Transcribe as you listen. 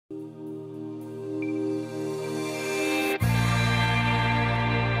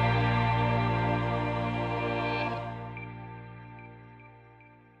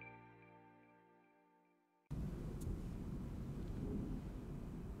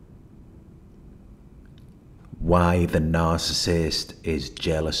Why the narcissist is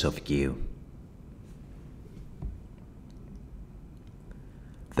jealous of you.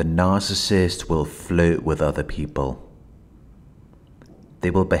 The narcissist will flirt with other people. They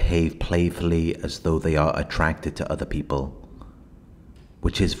will behave playfully as though they are attracted to other people,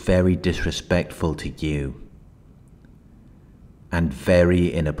 which is very disrespectful to you and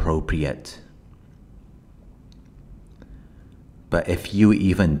very inappropriate. But if you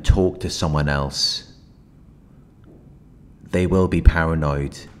even talk to someone else, they will be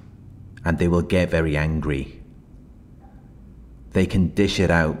paranoid and they will get very angry. They can dish it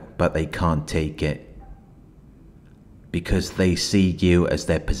out, but they can't take it because they see you as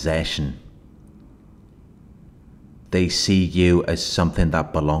their possession. They see you as something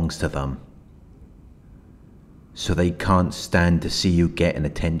that belongs to them. So they can't stand to see you getting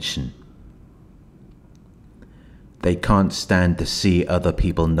attention. They can't stand to see other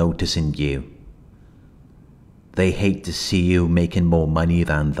people noticing you. They hate to see you making more money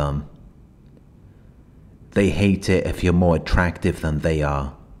than them. They hate it if you're more attractive than they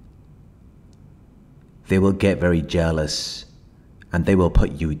are. They will get very jealous and they will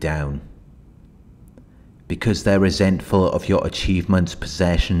put you down because they're resentful of your achievements,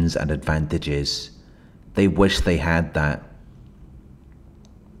 possessions, and advantages. They wish they had that,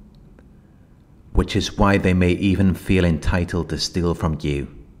 which is why they may even feel entitled to steal from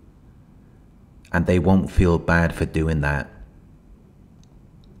you. And they won't feel bad for doing that.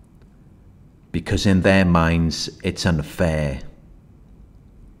 Because in their minds, it's unfair.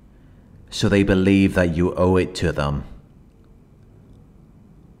 So they believe that you owe it to them.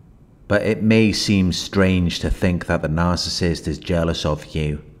 But it may seem strange to think that the narcissist is jealous of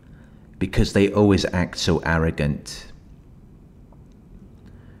you because they always act so arrogant.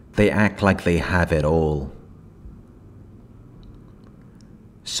 They act like they have it all.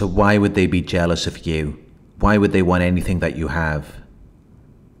 So why would they be jealous of you? Why would they want anything that you have?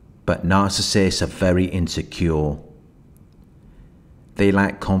 But narcissists are very insecure. They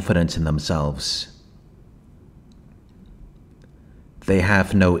lack confidence in themselves. They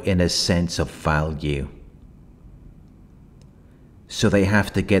have no inner sense of value. So they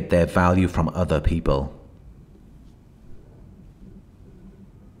have to get their value from other people.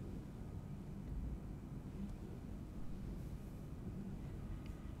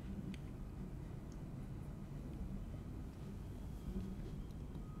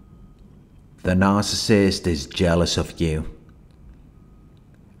 The narcissist is jealous of you,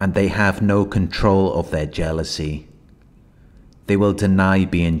 and they have no control of their jealousy. They will deny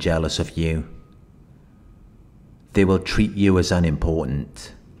being jealous of you. They will treat you as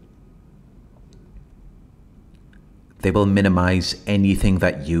unimportant. They will minimize anything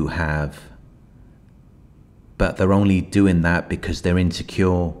that you have, but they're only doing that because they're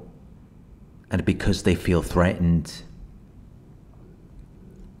insecure and because they feel threatened.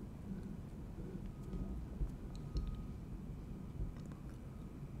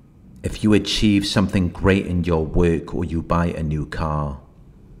 If you achieve something great in your work or you buy a new car,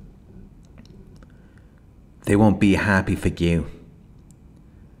 they won't be happy for you.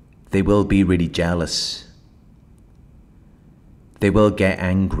 They will be really jealous. They will get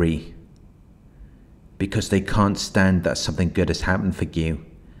angry because they can't stand that something good has happened for you,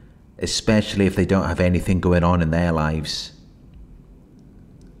 especially if they don't have anything going on in their lives.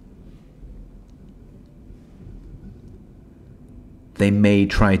 They may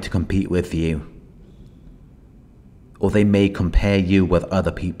try to compete with you, or they may compare you with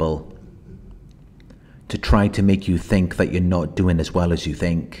other people to try to make you think that you're not doing as well as you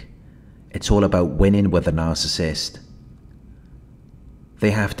think. It's all about winning with a narcissist.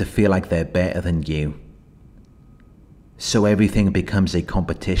 They have to feel like they're better than you. So everything becomes a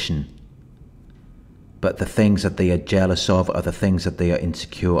competition. But the things that they are jealous of are the things that they are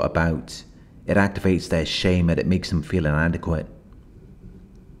insecure about. It activates their shame and it makes them feel inadequate.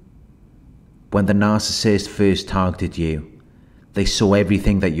 When the narcissist first targeted you, they saw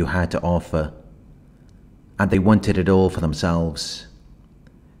everything that you had to offer, and they wanted it all for themselves.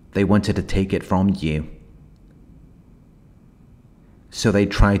 They wanted to take it from you. So they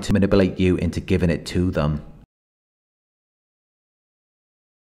tried to manipulate you into giving it to them,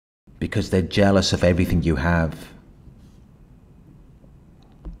 because they're jealous of everything you have.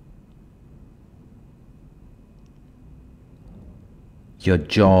 Your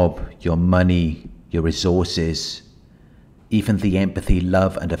job, your money, your resources, even the empathy,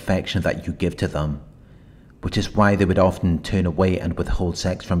 love, and affection that you give to them, which is why they would often turn away and withhold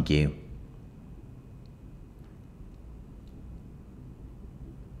sex from you.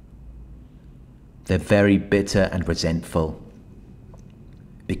 They're very bitter and resentful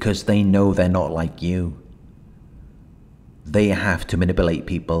because they know they're not like you. They have to manipulate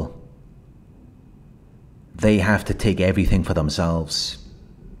people. They have to take everything for themselves.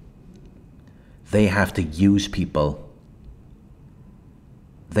 They have to use people.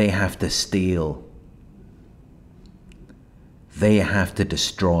 They have to steal. They have to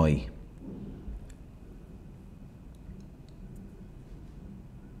destroy.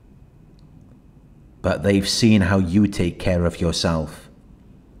 But they've seen how you take care of yourself.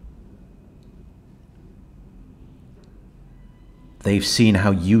 They've seen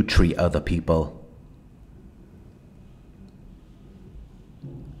how you treat other people.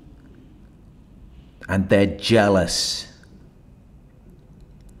 And they're jealous.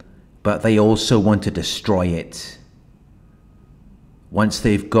 But they also want to destroy it. Once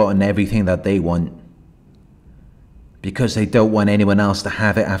they've gotten everything that they want. Because they don't want anyone else to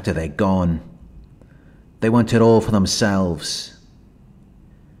have it after they're gone. They want it all for themselves.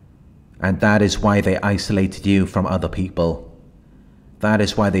 And that is why they isolated you from other people. That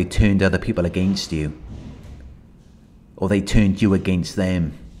is why they turned other people against you. Or they turned you against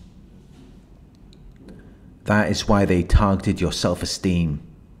them. That is why they targeted your self-esteem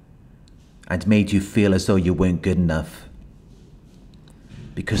and made you feel as though you weren't good enough.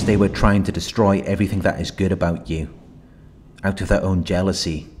 Because they were trying to destroy everything that is good about you out of their own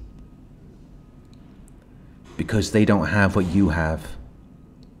jealousy. Because they don't have what you have.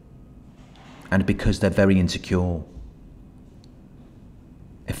 And because they're very insecure.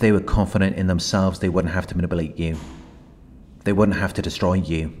 If they were confident in themselves, they wouldn't have to manipulate you. They wouldn't have to destroy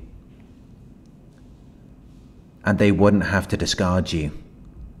you. And they wouldn't have to discard you.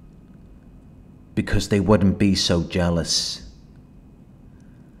 Because they wouldn't be so jealous.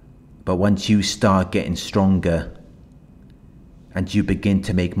 But once you start getting stronger and you begin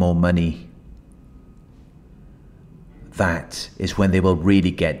to make more money, that is when they will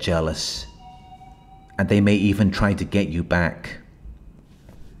really get jealous. And they may even try to get you back.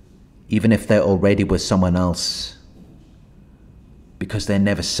 Even if they're already with someone else. Because they're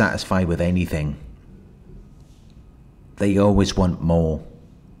never satisfied with anything. They always want more.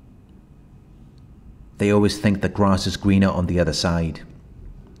 They always think the grass is greener on the other side.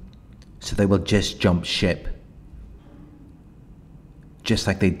 So they will just jump ship. Just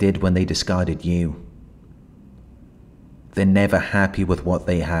like they did when they discarded you. They're never happy with what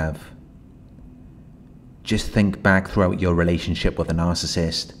they have. Just think back throughout your relationship with a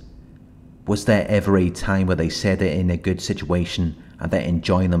narcissist. Was there ever a time where they said they're in a good situation and they're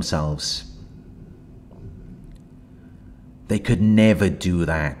enjoying themselves? They could never do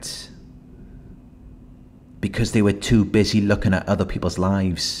that. Because they were too busy looking at other people's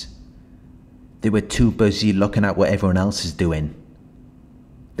lives. They were too busy looking at what everyone else is doing.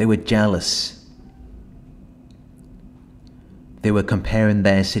 They were jealous. They were comparing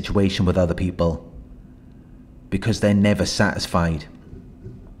their situation with other people. Because they're never satisfied.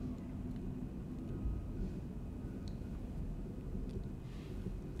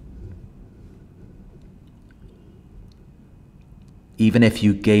 Even if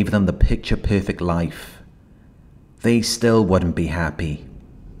you gave them the picture-perfect life, they still wouldn't be happy.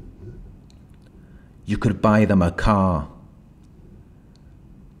 You could buy them a car,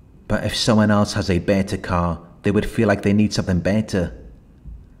 but if someone else has a better car, they would feel like they need something better.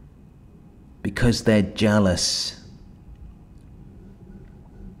 Because they're jealous.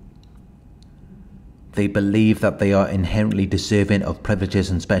 They believe that they are inherently deserving of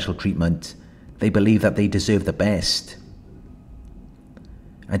privileges and special treatment. They believe that they deserve the best.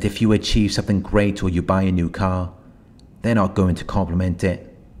 And if you achieve something great or you buy a new car, they're not going to compliment it.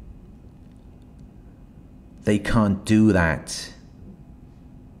 They can't do that.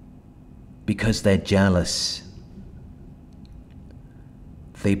 Because they're jealous.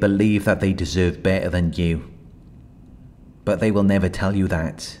 They believe that they deserve better than you. But they will never tell you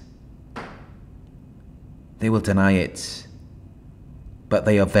that. They will deny it. But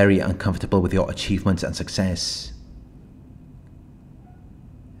they are very uncomfortable with your achievements and success.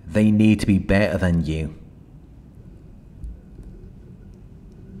 They need to be better than you.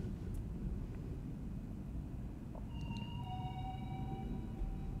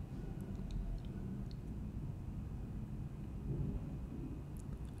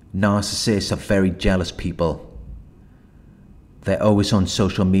 Narcissists are very jealous people. They're always on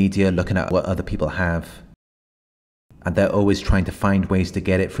social media looking at what other people have. And they're always trying to find ways to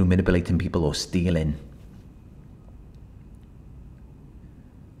get it through manipulating people or stealing.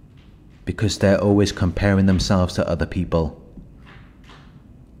 Because they're always comparing themselves to other people.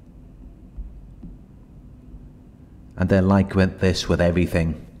 And they're like this with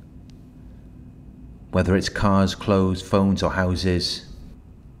everything. Whether it's cars, clothes, phones or houses.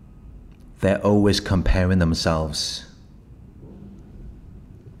 They're always comparing themselves.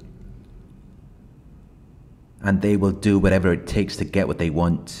 and they will do whatever it takes to get what they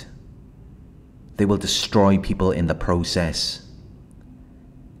want. They will destroy people in the process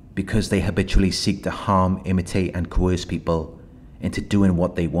because they habitually seek to harm, imitate, and coerce people into doing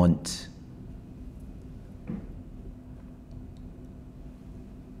what they want.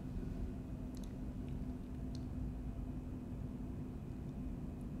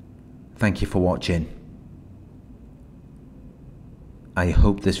 Thank you for watching. I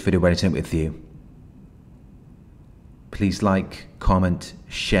hope this video resonated with you. Please like, comment,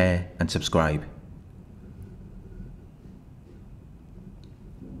 share, and subscribe.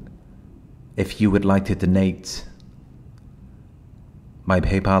 If you would like to donate, my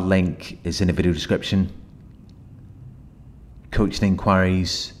PayPal link is in the video description. Coaching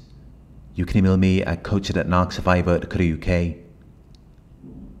inquiries, you can email me at coaching@narcsurvivor.co.uk.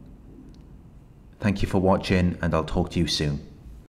 Thank you for watching, and I'll talk to you soon.